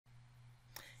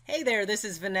Hey there, this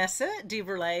is Vanessa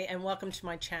Deburlet, and welcome to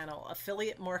my channel,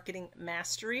 Affiliate Marketing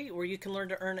Mastery, where you can learn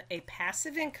to earn a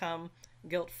passive income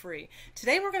guilt-free.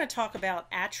 Today we're going to talk about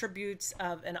attributes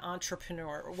of an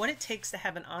entrepreneur, or what it takes to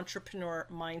have an entrepreneur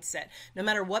mindset. No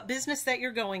matter what business that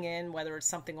you're going in, whether it's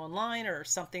something online or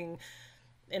something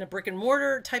in a brick and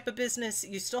mortar type of business,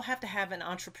 you still have to have an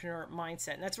entrepreneur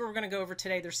mindset. And that's what we're going to go over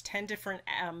today. There's 10 different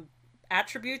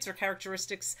attributes or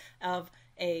characteristics of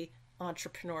a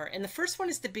entrepreneur. And the first one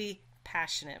is to be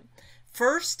passionate.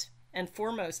 First and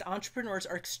foremost, entrepreneurs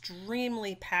are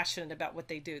extremely passionate about what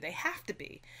they do. They have to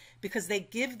be, because they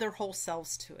give their whole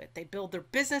selves to it. They build their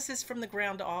businesses from the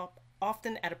ground up,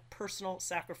 often at a personal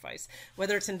sacrifice.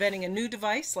 Whether it's inventing a new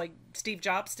device like Steve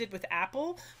Jobs did with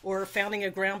Apple, or founding a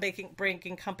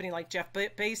groundbreaking company like Jeff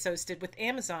Bezos did with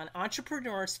Amazon,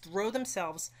 entrepreneurs throw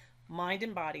themselves, mind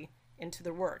and body, into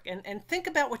the work. And think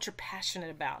about what you're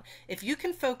passionate about. If you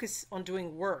can focus on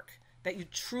doing work that you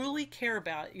truly care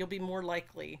about, you'll be more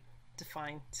likely to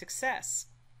find success.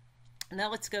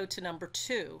 Now let's go to number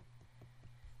 2.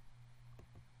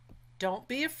 Don't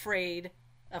be afraid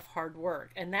of hard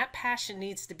work. And that passion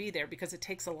needs to be there, because it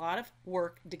takes a lot of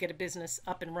work to get a business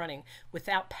up and running.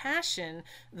 Without passion,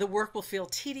 the work will feel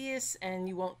tedious and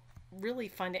you won't really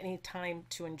find any time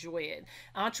to enjoy it.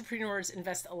 Entrepreneurs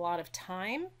invest a lot of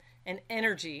time and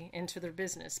energy into their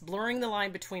business, blurring the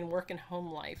line between work and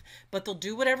home life, but they'll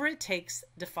do whatever it takes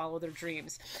to follow their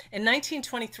dreams. In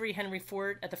 1923, Henry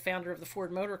Ford, the founder of the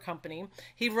Ford Motor Company,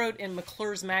 he wrote in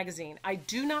McClure's magazine, "I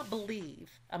do not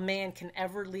believe a man can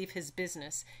ever leave his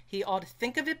business. He ought to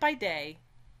think of it by day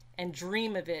and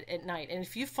dream of it at night." And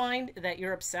if you find that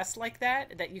you're obsessed like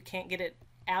that you can't get it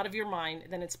out of your mind,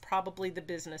 then it's probably the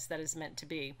business that is meant to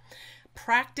be.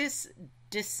 Practice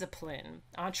discipline.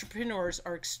 Entrepreneurs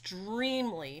are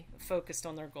extremely focused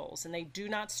on their goals, and they do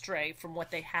not stray from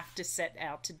what they have to set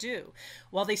out to do.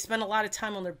 While they spend a lot of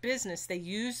time on their business, they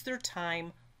use their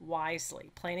time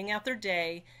wisely, planning out their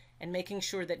day and making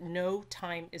sure that no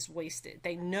time is wasted.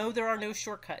 They know there are no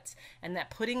shortcuts, and that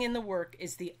putting in the work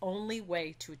is the only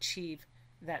way to achieve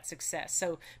that success.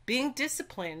 So being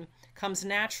disciplined comes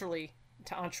naturally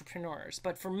to entrepreneurs,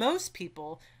 but for most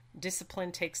people,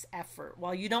 discipline takes effort.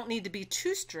 While you don't need to be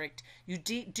too strict, you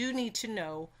do need to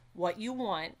know what you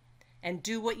want and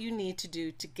do what you need to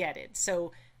do to get it.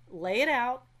 So lay it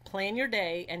out, plan your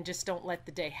day, and just don't let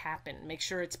the day happen. Make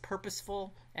sure it's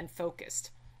purposeful and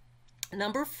focused.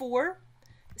 Number 4,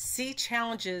 see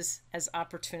challenges as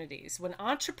opportunities. When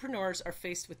entrepreneurs are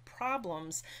faced with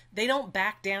problems, they don't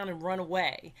back down and run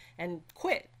away and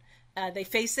quit. They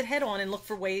face it head on and look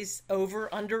for ways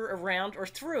over, under, around, or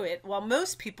through it. While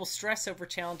most people stress over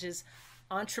challenges,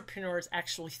 entrepreneurs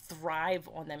actually thrive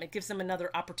on them. It gives them another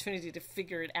opportunity to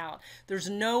figure it out. There's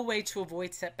no way to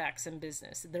avoid setbacks in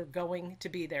business. They're going to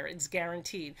be there. It's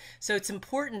guaranteed. So it's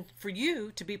important for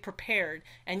you to be prepared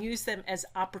and use them as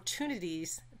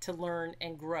opportunities to learn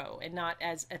and grow, and not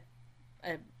as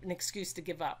an excuse to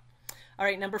give up. All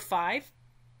right, number 5,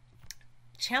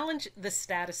 challenge the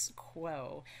status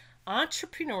quo.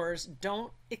 Entrepreneurs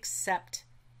don't accept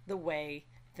the way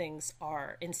things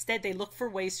are. Instead, they look for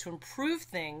ways to improve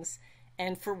things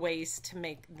and for ways to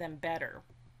make them better.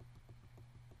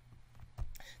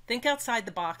 Think outside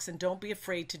the box and don't be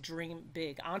afraid to dream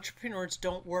big. Entrepreneurs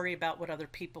don't worry about what other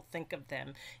people think of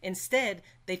them. Instead,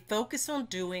 they focus on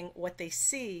doing what they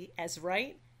see as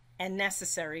right and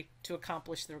necessary to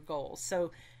accomplish their goals.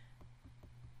 So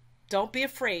don't be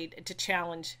afraid to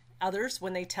challenge others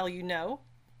when they tell you no.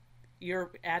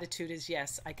 Your attitude is,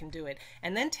 yes, I can do it.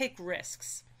 And then take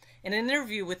risks. In an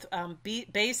interview with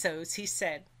Bezos, he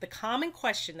said, "The common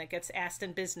question that gets asked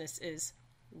in business is,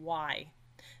 why?"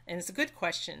 And it's a good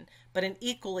question, but an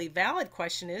equally valid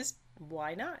question is,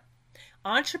 why not?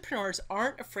 Entrepreneurs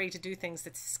aren't afraid to do things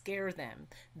that scare them.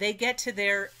 They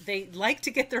like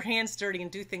to get their hands dirty and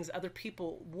do things other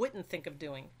people wouldn't think of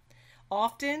doing.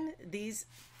 Often,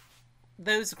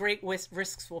 those great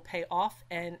risks will pay off,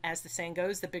 and as the saying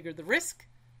goes, the bigger the risk,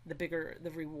 the bigger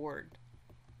the reward.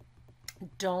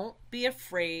 Don't be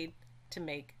afraid to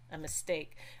make a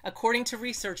mistake. According to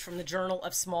research from the Journal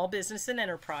of Small Business and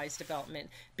Enterprise Development,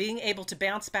 being able to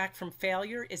bounce back from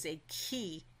failure is a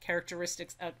key characteristic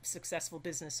of successful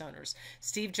business owners.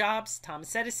 Steve Jobs,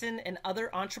 Thomas Edison, and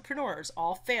other entrepreneurs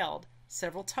all failed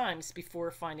several times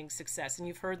before finding success. And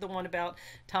you've heard the one about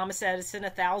Thomas Edison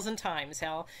 1,000 times,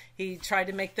 how he tried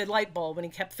to make the light bulb and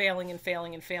he kept failing and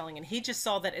failing and failing. And he just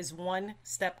saw that as one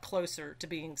step closer to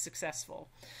being successful.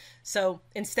 So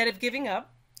instead of giving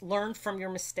up, learn from your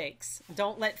mistakes.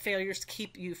 Don't let failures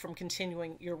keep you from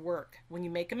continuing your work. When you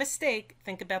make a mistake,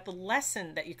 think about the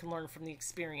lesson that you can learn from the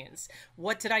experience.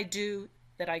 What did I do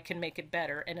that I can make it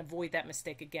better and avoid that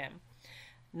mistake again.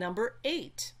 Number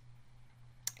 8,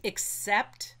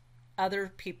 accept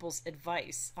other people's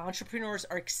advice. Entrepreneurs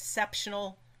are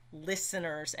exceptional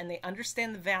listeners, and they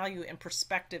understand the value and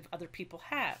perspective other people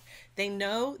have. They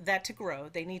know that to grow,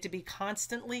 they need to be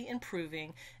constantly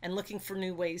improving and looking for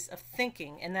new ways of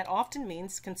thinking, and that often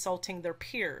means consulting their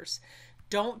peers.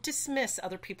 Don't dismiss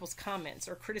other people's comments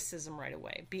or criticism right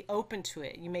away. Be open to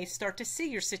it. You may start to see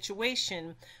your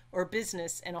situation or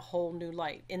business in a whole new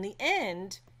light. In the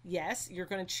end, yes, you're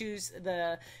going to choose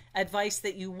the advice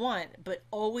that you want, but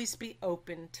always be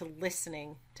open to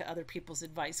listening to other people's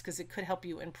advice because it could help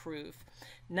you improve.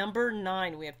 Number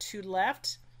 9, we have 2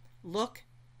 left. Look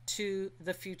to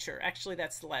the future. Actually,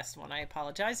 that's the last one. I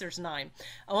apologize. There's 9.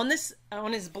 On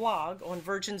his blog, on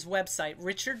Virgin's website,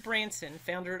 Richard Branson,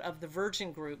 founder of the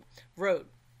Virgin Group,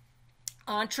 wrote,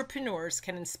 "Entrepreneurs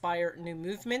can inspire new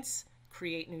movements,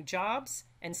 create new jobs,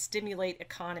 and stimulate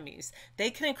economies.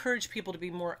 They can encourage people to be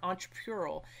more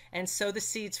entrepreneurial and sow the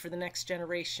seeds for the next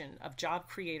generation of job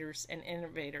creators and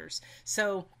innovators."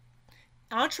 So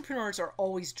entrepreneurs are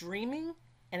always dreaming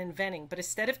and inventing, but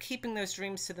instead of keeping those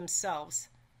dreams to themselves,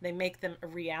 they make them a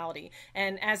reality.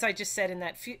 And as I just said in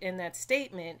that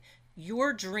statement,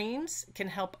 your dreams can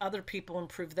help other people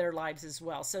improve their lives as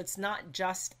well. So it's not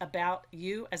just about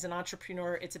you as an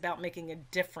entrepreneur, it's about making a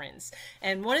difference.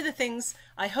 And one of the things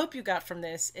I hope you got from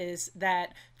this is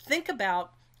that think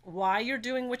about why you're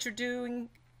doing what you're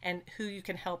doing and who you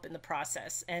can help in the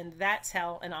process. And that's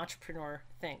how an entrepreneur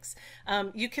thinks.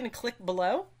 You can click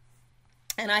below,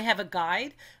 and I have a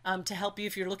guide to help you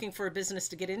if you're looking for a business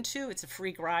to get into. It's a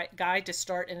free guide to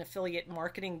start an affiliate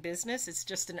marketing business. It's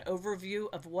just an overview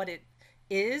of what it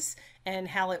is and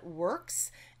how it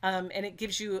works, and it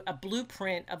gives you a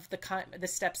blueprint of the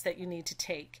steps that you need to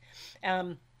take.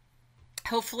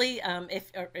 Hopefully,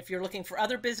 if you're looking for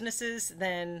other businesses,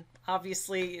 then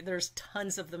obviously there's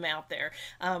tons of them out there.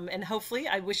 And hopefully,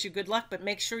 I wish you good luck, but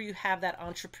make sure you have that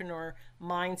entrepreneur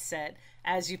mindset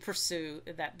as you pursue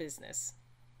that business.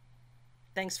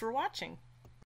 Thanks for watching.